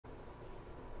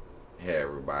Hey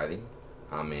everybody,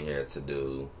 I'm in here to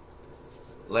do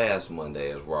last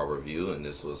Monday's Raw review, and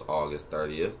this was August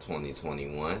 30th,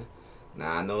 2021.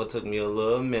 Now I know it took me a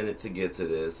little minute to get to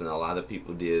this, and a lot of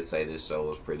people did say this show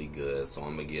was pretty good, so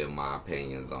I'm going to give my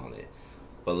opinions on it.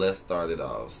 But let's start it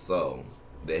off. So,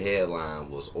 the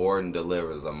headline was Orton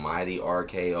delivers a mighty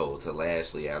RKO to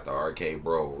Lashley after RK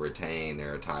Bro retained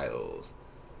their titles.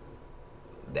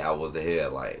 That was the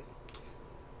headline.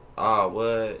 Oh,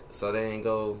 what? So they ain't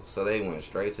go. So they went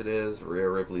straight to this. Rhea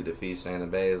Ripley defeats Shayna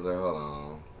Baszler.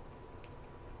 Hold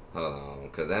on,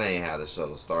 cause that ain't how the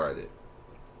show started.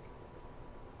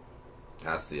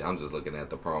 I see. I'm just looking at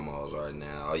the promos right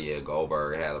now. Oh yeah,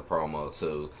 Goldberg had a promo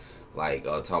too, like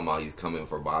talking about he's coming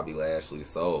for Bobby Lashley's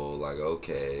soul. Like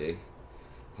okay,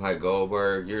 like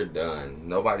Goldberg, you're done.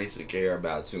 Nobody should care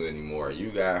about you anymore. You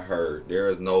got hurt. There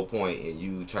is no point in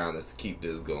you trying to keep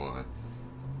this going.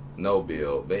 No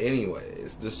bill. But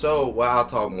anyways, the show, well, I'll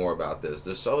talk more about this.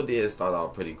 The show did start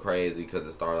off pretty crazy because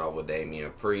it started off with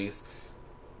Damian Priest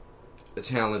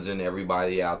challenging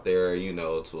everybody out there,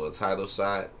 to a title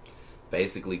shot.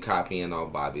 Basically copying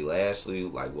off Bobby Lashley,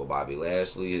 like what Bobby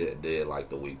Lashley did like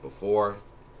the week before.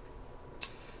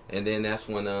 And then that's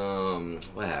when,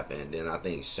 what happened? Then I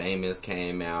think Sheamus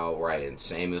came out, right? And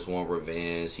Sheamus want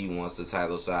revenge. He wants the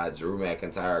title shot. Drew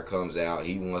McIntyre comes out.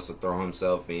 He wants to throw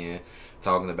himself in,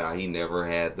 talking about he never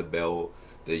had the belt,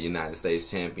 the United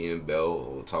States Champion belt.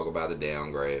 We'll talk about a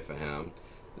downgrade for him.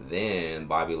 Then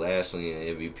Bobby Lashley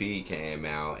and MVP came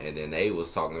out, and then they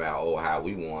was talking about, how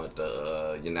we want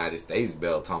the United States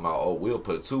belt. Talking about, we'll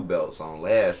put 2 belts on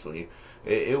Lashley.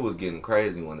 It was getting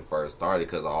crazy when it first started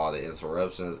because of all the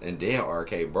interruptions. And then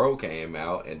RK Bro came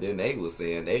out, and then they was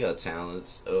saying they'll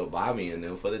challenge Bobby and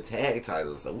them for the tag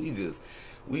titles. So we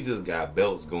just got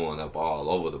belts going up all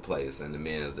over the place in the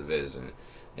men's division.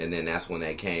 And then that's when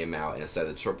they came out and set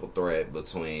a triple threat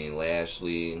between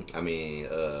Drew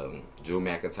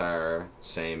McIntyre,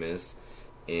 Sheamus,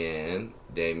 and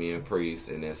Damian Priest,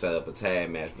 and then set up a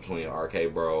tag match between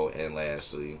RK Bro and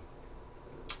Lashley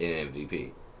and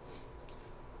MVP.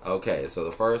 Okay, so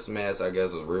the first match, I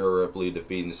guess, was Rhea Ripley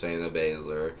defeating Shayna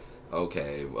Baszler.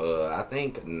 Okay, I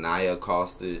think Nia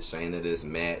costed Shayna this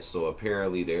match, so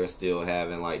apparently they're still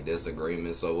having,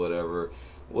 disagreements or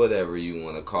whatever you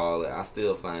want to call it. I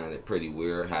still find it pretty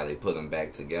weird how they put them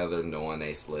back together, knowing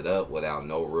they split up without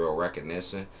no real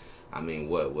recognition.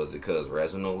 What was it, because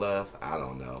Reginald left? I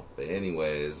don't know. But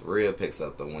anyways, Rhea picks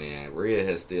up the win. Rhea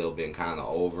has still been kind of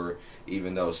over,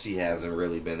 even though she hasn't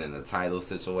really been in a title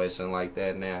situation like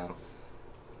that now.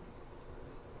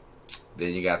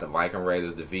 Then you got the Viking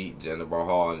Raiders defeat Jinder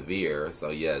Mahal and Veer. So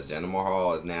yes, Jinder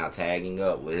Mahal is now tagging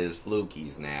up with his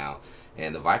flukies now.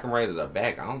 And the Viking Raiders are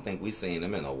back. I don't think we've seen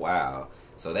them in a while.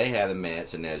 So they had a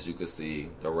match, and as you can see,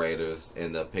 the Raiders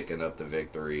end up picking up the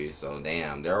victory. So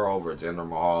damn, they're over Jinder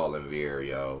Mahal and Veer,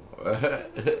 yo.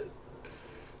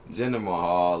 Jinder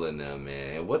Mahal and them,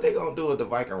 man. What they gonna do with the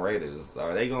Viking Raiders?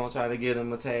 Are they gonna try to get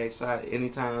them a tag shot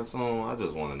anytime soon? I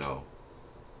just want to know.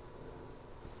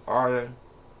 Are they?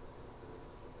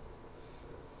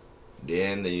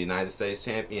 Then the United States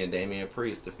Champion Damian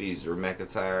Priest defeats Drew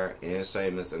McIntyre and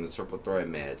Sheamus in a triple threat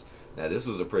match. Now this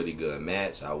was a pretty good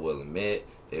match, I will admit.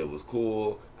 It was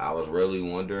cool. I was really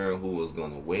wondering who was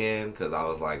going to win, because I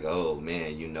was like, oh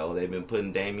man, they've been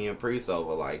putting Damian Priest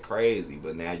over like crazy.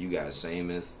 But now you got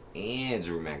Sheamus and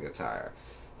Drew McIntyre.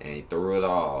 And through it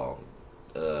all,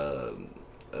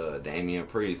 Damian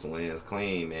Priest wins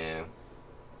clean, man.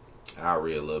 I'll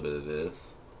read a little bit of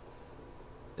this.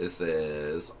 It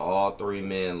says, all 3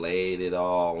 men laid it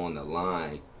all on the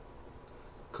line.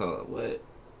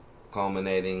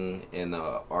 Culminating in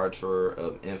the Archer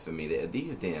of Infamy.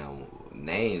 These damn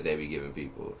names they be giving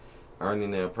people.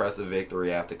 Earning the impressive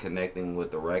victory after connecting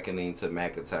with the Reckoning to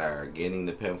McIntyre, getting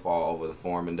the pinfall over the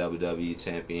former WWE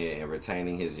Champion, and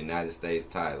retaining his United States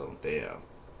title. Damn.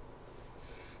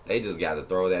 They just got to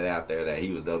throw that out there that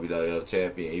he was WWF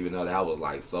Champion, even though that was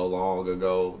like so long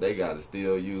ago. They got to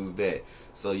still use that.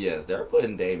 So yes, they're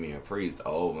putting Damian Priest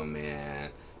over, man.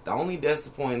 The only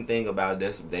disappointing thing about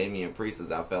this Damian Priest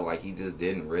is I felt like he just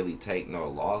didn't really take no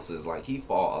losses. Like, he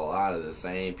fought a lot of the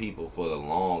same people for the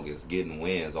longest, getting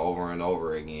wins over and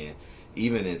over again,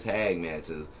 even in tag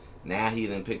matches. Now he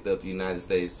done picked up the United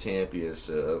States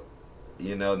Championship.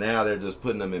 Now they're just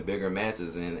putting him in bigger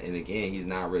matches, and again, he's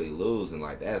not really losing.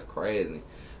 Like, that's crazy.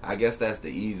 I guess that's the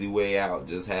easy way out,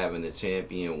 just having the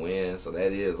champion win. So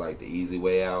that is like the easy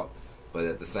way out. But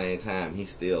at the same time, he's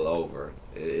still over.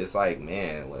 It's like,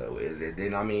 man, well,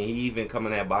 then he even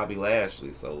coming at Bobby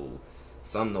Lashley, so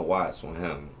something to watch from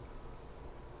him.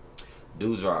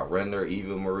 Doudrop render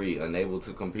Eva Marie unable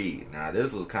to compete. Now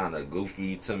this was kind of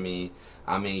goofy to me.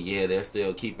 I mean, yeah, they're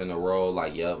still keeping the role.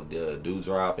 Like, yup, the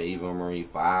Doudrop and Eva Marie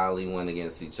finally went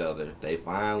against each other. They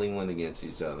finally went against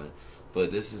each other.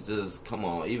 But this is just, come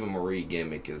on, Eva Marie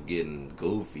gimmick is getting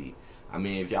goofy. I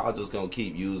mean, if y'all just gonna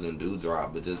keep using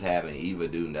Doudrop but just having Eva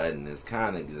do nothing, it's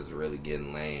kind of just really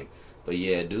getting lame. But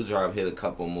yeah, Doudrop hit a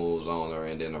couple moves on her,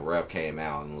 and then the ref came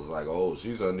out and was like, "Oh,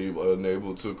 she's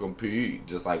unable to compete,"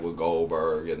 just like with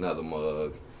Goldberg and other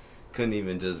mugs. Couldn't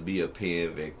even just be a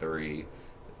pin victory.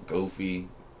 Goofy.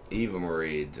 Eva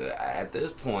Marie, at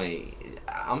this point,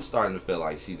 I'm starting to feel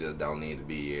like she just don't need to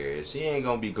be here. If she ain't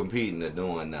gonna be competing or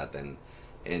doing nothing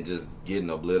and just getting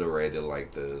obliterated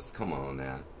like this, come on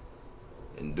now.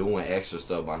 And doing extra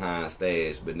stuff behind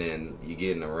stage, but then you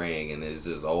get in the ring and it's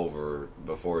just over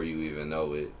before you even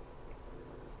know it.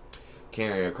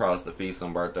 Carrying Cross defeats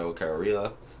Humberto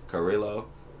Carrillo.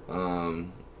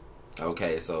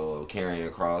 Okay, so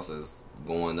Carrying Cross is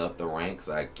going up the ranks,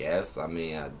 I guess. I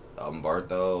mean,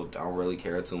 Humberto, don't really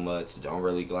care too much. Don't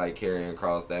really like Carrying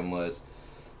Cross that much.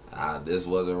 This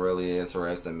wasn't really an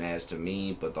interesting match to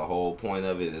me, but the whole point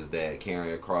of it is that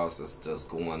Karrion Kross is just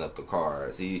going up the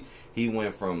cards. He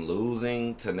went from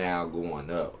losing to now going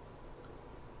up.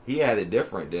 He had it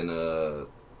different than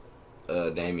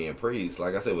Damian Priest.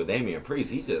 Like I said, with Damian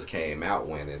Priest, he just came out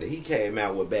winning. He came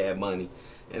out with Bad Money,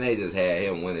 and they just had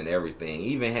him winning everything.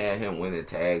 Even had him winning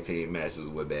tag team matches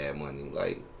with Bad Money.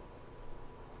 Like,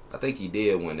 I think he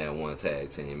did win that one tag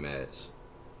team match.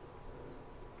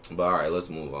 But alright, let's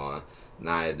move on.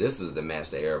 This is the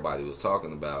match that everybody was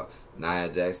talking about. Nia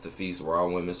Jax defeats Raw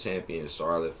Women's Champion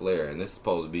Charlotte Flair. And this is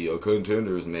supposed to be a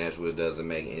contenders match, which doesn't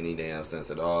make any damn sense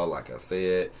at all, like I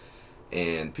said.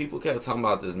 And people kept talking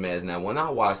about this match. Now, when I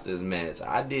watched this match,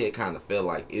 I did kind of feel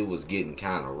like it was getting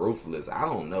kind of ruthless. I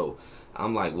don't know.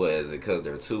 I'm like, what, is it because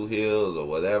they're two heels or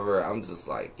whatever? I'm just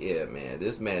like, yeah, man,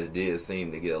 this match did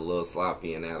seem to get a little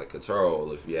sloppy and out of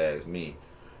control, if you ask me.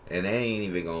 And they ain't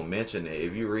even going to mention it.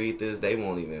 If you read this, they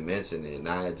won't even mention it.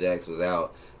 Nia Jax was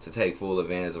out to take full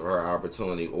advantage of her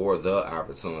opportunity, or the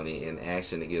opportunity, in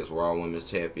action against Raw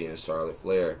Women's Champion Charlotte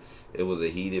Flair. It was a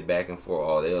heated back and forth.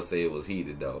 Oh, they'll say it was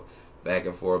heated, though. Back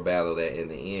and forth battle that in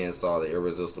the end saw the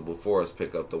Irresistible Force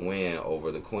pick up the win over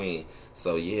the Queen.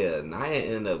 So, yeah, Nia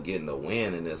ended up getting the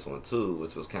win in this one, too,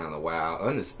 which was kind of wild.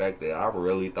 Unexpected. I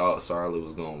really thought Charlotte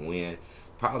was going to win.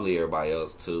 Probably everybody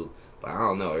else, too. But I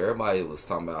don't know. Everybody was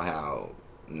talking about how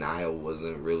Nia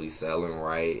wasn't really selling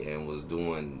right and was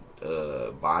doing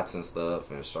bots and stuff.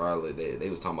 And Charlotte, they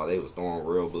was talking about they was throwing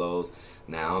real blows.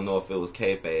 Now, I don't know if it was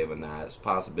kayfabe or not. It's a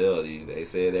possibility. They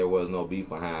said there was no beef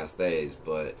behind stage.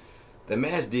 But the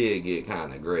match did get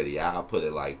kind of gritty. I'll put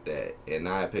it like that. And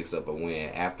Nia picks up a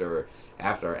win after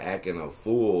acting a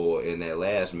fool in that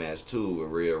last match, too,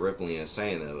 with Rhea Ripley and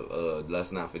Shayna.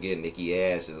 Let's not forget Nikki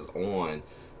Ash is on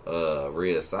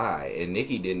Rhea's side, and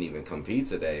Nikki didn't even compete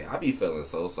today. I be feeling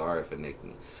so sorry for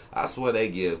Nikki. I swear they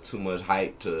give too much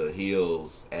hype to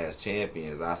heels as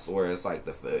champions. I swear it's like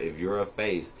if you're a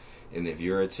face and if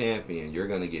you're a champion, you're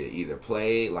gonna get either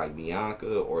played like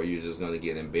Bianca or you're just gonna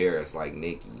get embarrassed like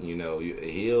Nikki. You know,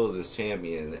 heels as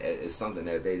champion is something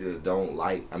that they just don't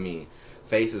like. I mean,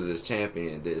 faces as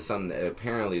champion is something that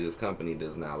apparently this company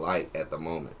does not like at the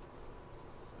moment.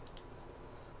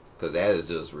 Because that is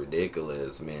just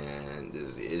ridiculous, man.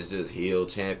 It's just heel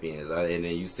champions. And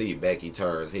then you see Becky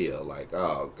turns heel. Like,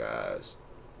 oh, gosh.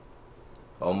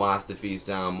 Omos defeats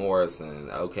John Morrison.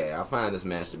 Okay, I find this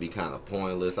match to be kind of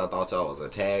pointless. I thought y'all was a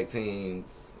tag team.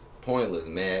 Pointless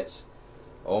match.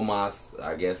 Omos,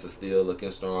 I guess, is still looking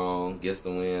strong. Gets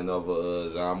the win over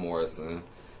John Morrison.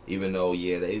 Even though,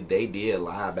 yeah, they did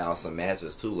lie about some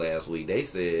matches, too, last week. They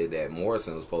said that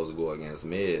Morrison was supposed to go against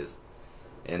Miz.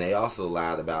 And they also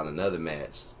lied about another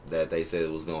match that they said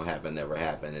was going to happen, never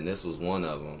happened. And this was one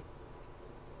of them.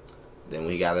 Then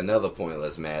we got another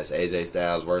pointless match. AJ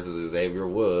Styles versus Xavier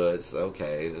Woods.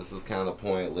 Okay, this is kind of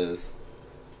pointless.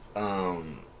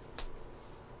 AJ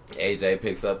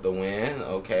picks up the win.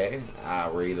 Okay,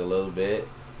 I'll read a little bit.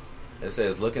 It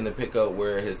says, looking to pick up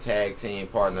where his tag team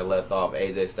partner left off,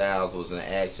 AJ Styles was in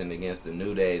action against the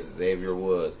New Day's Xavier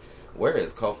Woods. Where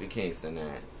is Kofi Kingston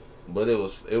at? But it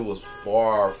was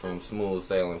far from smooth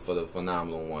sailing for the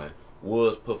Phenomenal One.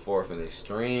 Woods put forth an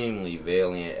extremely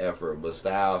valiant effort, but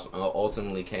Styles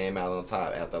ultimately came out on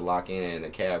top after locking in the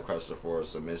Calf Crusher for a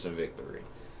submission victory.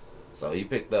 So he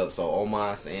picked up. So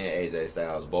Omos and AJ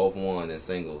Styles both won in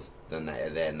singles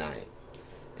that night.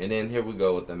 And then here we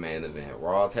go with the main event.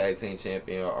 Raw Tag Team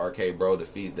Champion RK Bro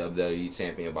defeats WWE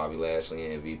Champion Bobby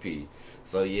Lashley and MVP.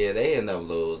 So yeah, they end up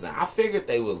losing. I figured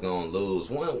they was gonna lose.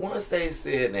 Once they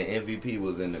said that MVP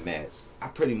was in the match, I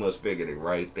pretty much figured it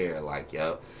right there. Like,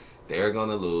 yep, they're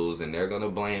gonna lose and they're gonna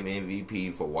blame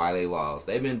MVP for why they lost.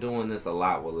 They've been doing this a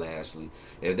lot with Lashley.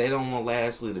 If they don't want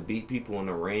Lashley to beat people in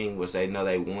the ring, which they know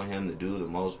they want him to do to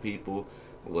most people,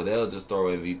 well, they'll just throw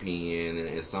MVP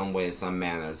in some way, some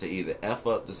manner, to either F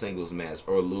up the singles match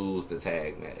or lose the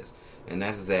tag match. And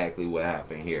that's exactly what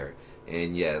happened here.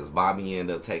 And yes, Bobby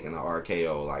ended up taking the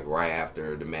RKO like right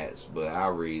after the match. But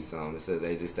I'll read some. It says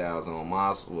AJ Styles and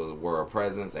Omos were a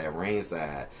presence at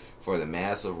ringside for the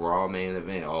massive Raw main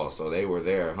event. Oh, so they were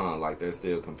there, huh? Like they're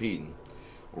still competing.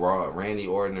 Randy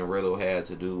Orton and Riddle had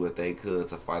to do what they could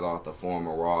to fight off the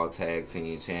former Raw Tag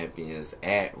Team Champions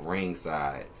at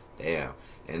ringside. Damn.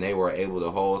 And they were able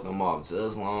to hold them off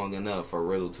just long enough for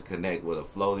Riddle to connect with a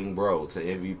floating bro to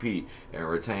MVP and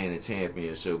retain the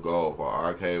championship gold for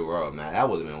RK Bro. Man, that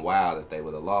would have been wild if they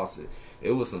would have lost it.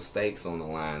 It was some stakes on the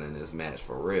line in this match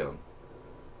for real.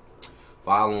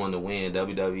 Following the win,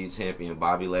 WWE Champion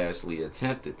Bobby Lashley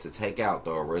attempted to take out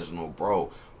the original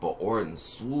bro, but Orton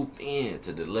swooped in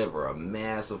to deliver a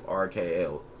massive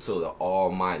RKO to the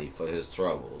Almighty for his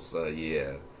troubles. So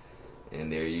yeah. And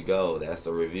there you go. That's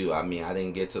the review. I mean, I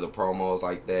didn't get to the promos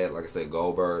like that. Like I said,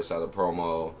 Goldberg shot a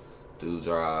promo.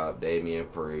 Doudrop, Damian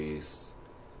Priest,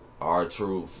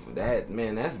 R-Truth. That,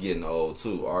 man, that's getting old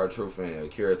too. R-Truth and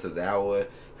Akira Tozawa.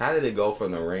 How did it go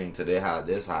from the ring to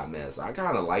this hot mess? I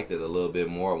kind of liked it a little bit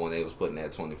more when they was putting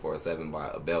that 24/7 by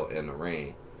a belt in the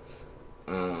ring.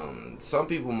 Some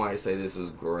people might say this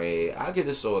is great. I give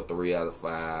the show a 3 out of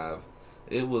 5.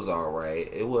 It was alright.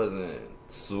 It wasn't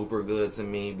super good to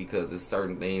me because it's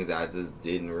certain things that I just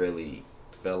didn't really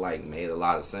feel like made a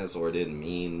lot of sense or didn't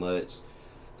mean much,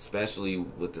 especially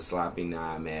with the sloppy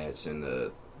 9 match, and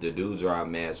the Doudrop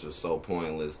match was so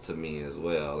pointless to me as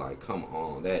well. Like, come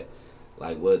on, that,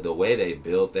 like, what the way they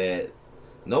built that.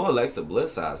 No Alexa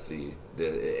Bliss, I see,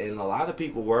 and a lot of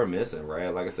people were missing, right?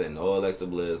 Like I said, no Alexa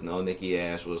Bliss, no Nikki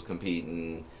Ash was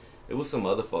competing. It was some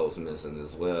other folks missing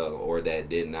as well, or that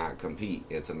did not compete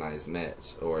in tonight's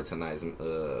match or tonight's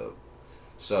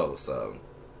show. So,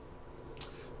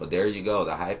 but there you go.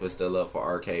 The hype is still up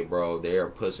for RK Bro. They're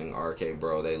pushing RK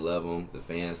Bro. They love him. The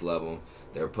fans love him.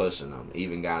 They're pushing him.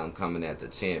 Even got him coming at the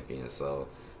champion. So,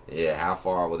 yeah, how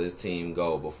far will this team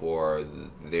go before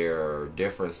their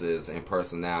differences in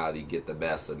personality get the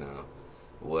best of them?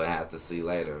 We'll have to see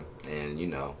later. And, you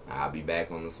know, I'll be back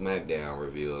on the SmackDown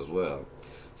review as well.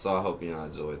 So I hope y'all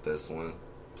enjoyed this one.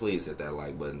 Please hit that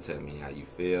like button, tell me how you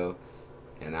feel,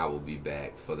 and I will be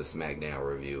back for the SmackDown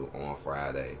review on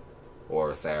Friday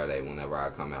or Saturday whenever I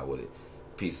come out with it.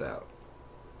 Peace out.